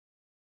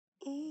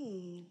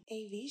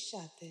he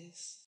shot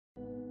this.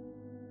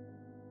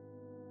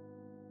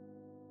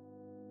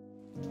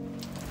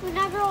 When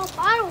I grow up,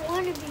 I don't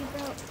want to be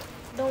broke.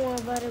 Don't worry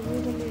about it.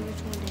 We're going to be rich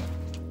one day.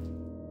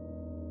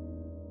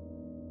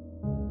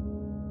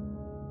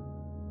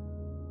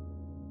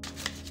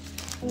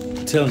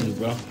 I'm telling you,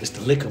 bro, it's the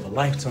lick of a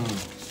lifetime.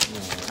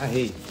 I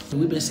hate you.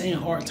 We've been saying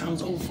hard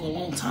times over for a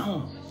long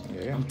time.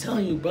 Yeah. I'm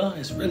telling you, bro,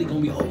 it's really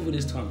gonna be over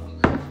this time.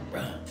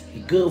 Bro,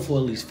 he good for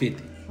at least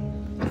 50.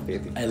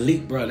 50. At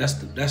least, bro, that's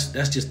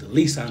just the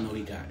least I know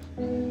he got.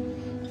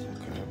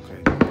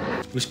 Okay.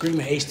 We're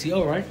screaming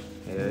HTO, right?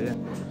 Yeah.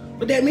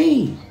 What that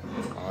mean?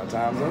 Hard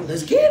times over.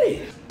 Let's get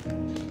it.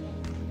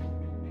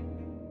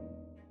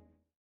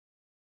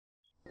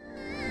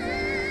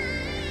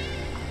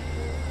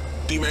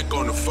 D-Mac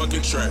on the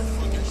fucking track.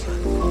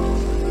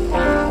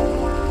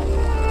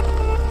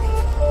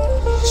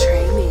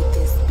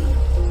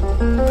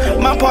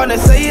 My partner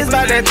say it's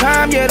about that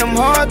time, yeah, them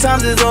hard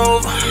times is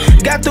over.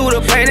 Got through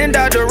the pain and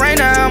dodged the rain,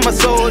 now I'm a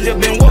soldier.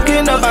 Been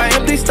woken up by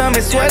empty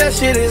stomach, swear that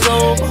shit is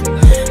over.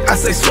 I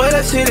say swear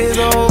that shit is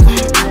over.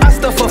 I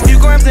stuff a few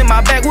grams in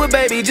my backwood,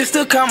 baby, just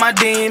to calm my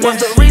demons.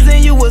 What's the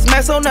reason you was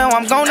mad, so now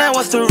I'm gone, now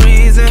what's the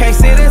reason? Can't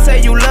sit and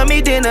say you love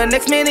me, then the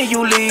next minute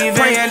you leaving.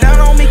 Praying down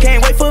on me,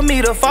 can't wait for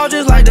me to fall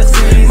just like the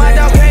season. My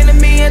dog came to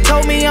me and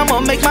told me I'ma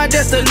make my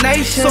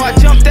destination. So I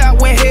jumped out,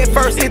 went head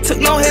first, it took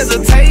no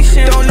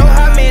hesitation. Don't know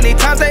how many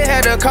times they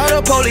had to call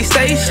the police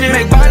station.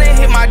 Make body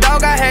hit my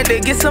dog, I had to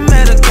get some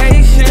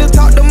medication. To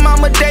talk to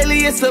mama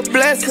daily, it's a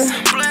blessing.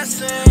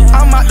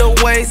 I'm out the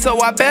way,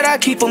 so I bet I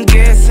keep them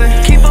guessing.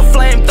 Keep a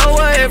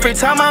flamethrower every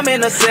time I'm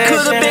in a session.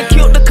 Could've been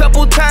killed a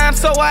couple times,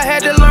 so I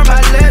had to learn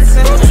my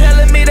lesson. Bro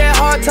telling me that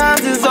hard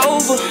times is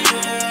over.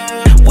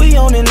 We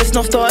on and it's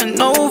no starting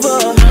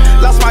over.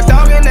 Lost my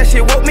dog and that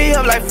shit woke me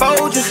up like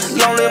Folgers.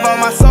 Long live all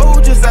my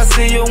soldiers, I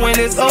see you when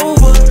it's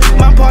over.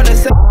 My partner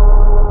said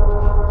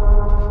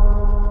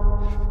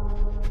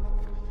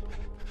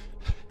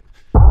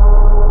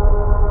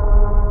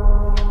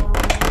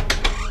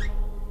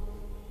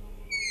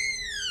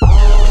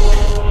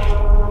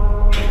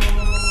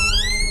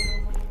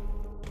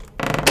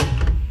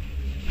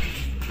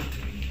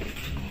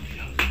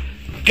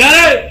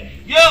Got it!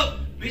 Yo!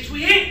 Bitch,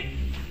 we hit!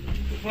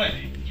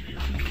 Play.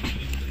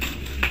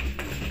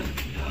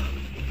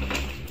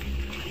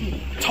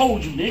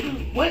 Told you,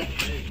 nigga. What?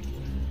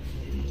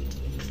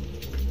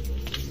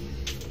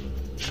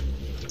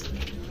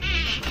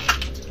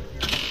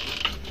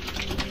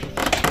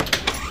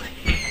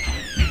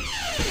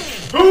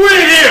 Who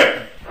in here?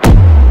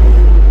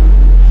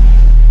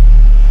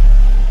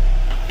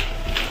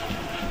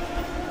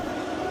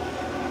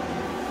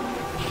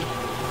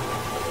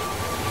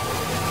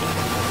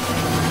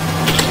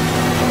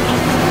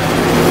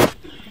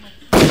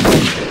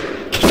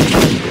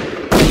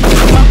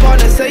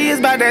 say it's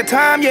about that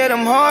time, yeah,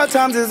 them hard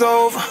times is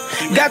over.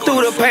 Got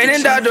through the pain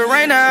and dodged the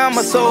rain, now I'm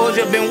a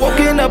soldier. Been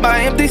woken up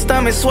by empty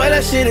stomach, swear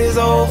that shit is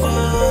over.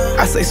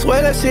 I say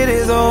swear that shit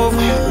is over.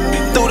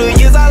 Through the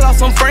years I lost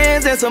some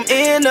friends and some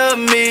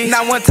enemies.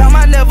 Not one time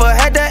I never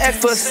had to ask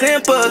for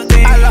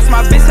sympathy. I lost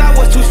my bitch, I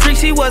was too strict,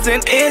 she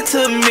wasn't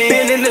into me.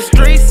 Been in the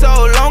streets so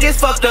long, it's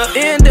fucked the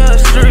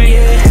industry.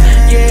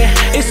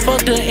 Yeah, it's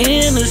fucked the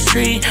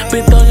industry.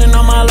 Been thugging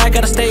on my life,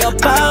 gotta stay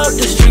up out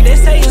the street. They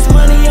say it's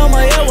money on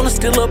my head when I'm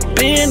still up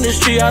in the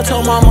street. I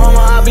told my mama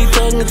I be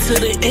thugging to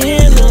the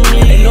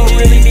enemy. Ain't no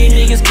really these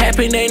niggas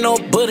capping, ain't no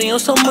buddy on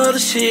some other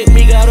shit.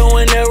 Me got a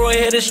and arrow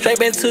headed straight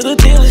back to the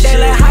dealership. They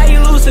like how you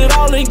lose it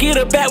all and get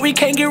it back, we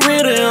can't get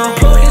rid of them.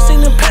 Plugins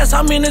in the past,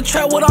 I'm in the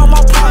trap with all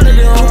my partners.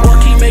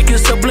 One keep making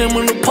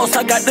subliminal posts,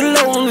 I got the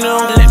low on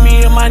them. Let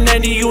me in my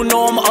 90, you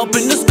know I'm up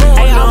in the score.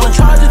 Hey, I'ma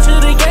charge it to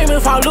the game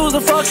if I lose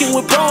a fucking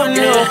with bro.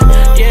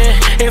 Yeah,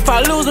 if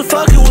I lose a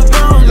fucking with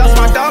bro. Lost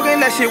my dog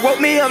and that shit woke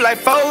me up like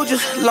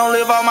Folgers. Long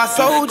live all my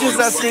soldiers,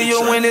 I see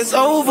you when it's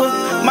over.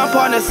 My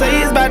partner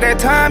say it's about that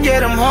time, yeah,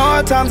 them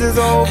hard times is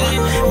over.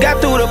 Got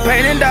through the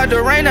pain and dodged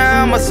the rain,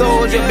 now I'm a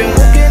soldier. Been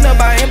woken up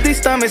by empty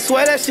stomach,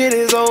 swear that shit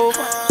is over.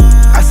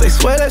 I say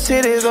swear that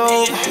shit is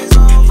over.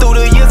 Through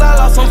the years I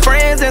lost some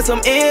friends and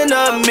some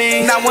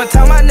enemies. Not one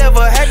time I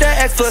never had to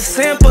ask for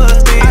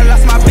sympathy. I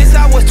lost my bitch,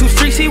 I was too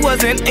strict, she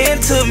wasn't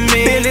into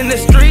me. Been in the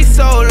streets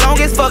so long,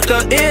 it's fucked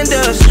the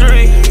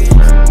industry.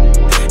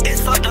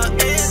 It's fucked the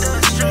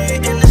industry.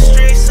 In the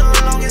streets so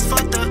long, it's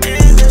fucked the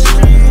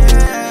industry.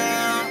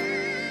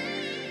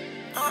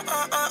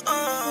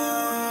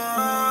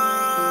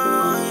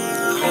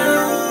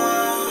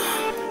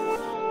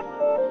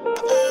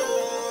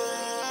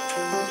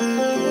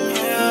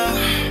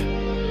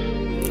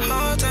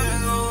 Hard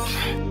times is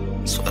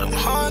over. Swear them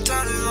hard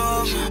times is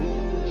over.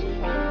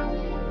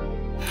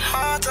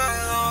 Hard times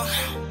is over.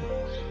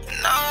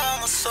 Now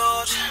I'm a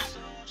soldier.